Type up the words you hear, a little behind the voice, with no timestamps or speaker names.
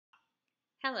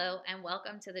Hello, and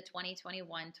welcome to the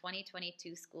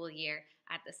 2021-2022 school year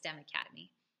at the STEM Academy.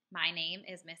 My name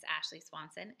is Miss Ashley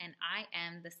Swanson, and I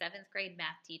am the 7th grade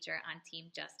math teacher on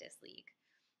Team Justice League.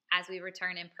 As we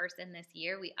return in person this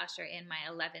year, we usher in my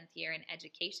 11th year in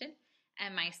education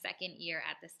and my 2nd year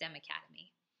at the STEM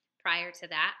Academy. Prior to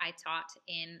that, I taught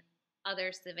in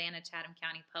other Savannah-Chatham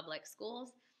County public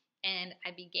schools, and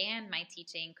I began my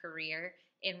teaching career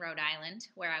in Rhode Island,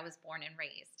 where I was born and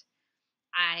raised.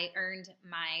 I earned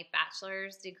my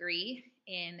bachelor's degree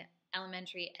in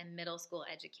elementary and middle school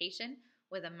education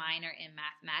with a minor in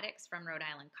mathematics from Rhode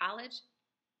Island College,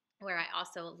 where I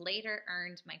also later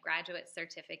earned my graduate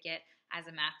certificate as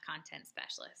a math content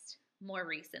specialist. More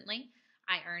recently,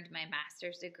 I earned my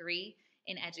master's degree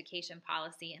in education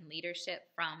policy and leadership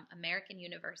from American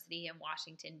University in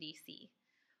Washington, D.C.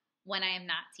 When I am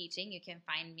not teaching, you can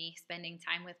find me spending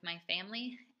time with my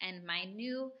family and my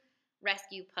new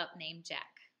rescue pup named Jack.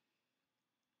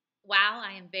 While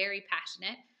I am very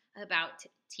passionate about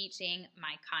teaching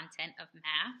my content of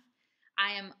math,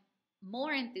 I am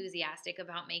more enthusiastic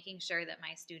about making sure that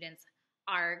my students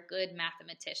are good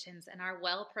mathematicians and are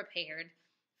well prepared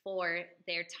for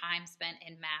their time spent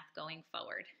in math going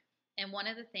forward. And one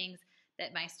of the things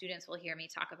that my students will hear me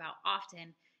talk about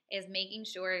often is making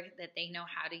sure that they know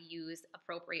how to use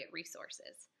appropriate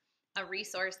resources. A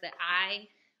resource that I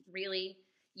really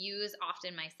use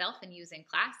often myself and use in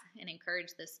class and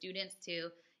encourage the students to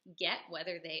get,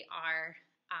 whether they are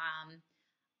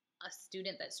a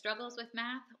student that struggles with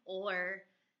math or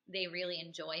they really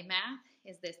enjoy math,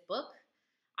 is this book.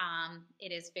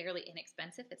 It is fairly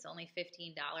inexpensive. It's only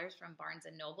 $15 from Barnes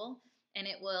 & Noble, and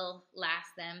it will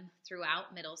last them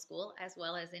throughout middle school as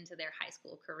well as into their high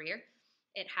school career.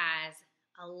 It has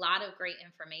a lot of great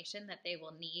information that they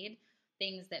will need,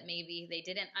 things that maybe they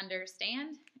didn't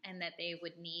understand and that they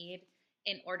would need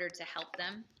in order to help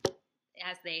them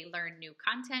as they learn new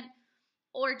content,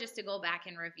 or just to go back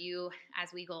and review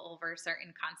as we go over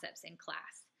certain concepts in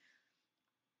class.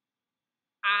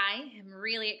 I am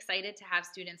really excited to have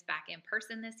students back in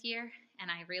person this year, and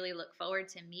I really look forward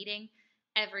to meeting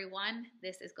everyone.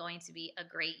 This is going to be a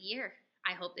great year.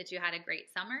 I hope that you had a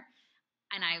great summer,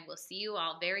 and I will see you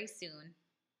all very soon.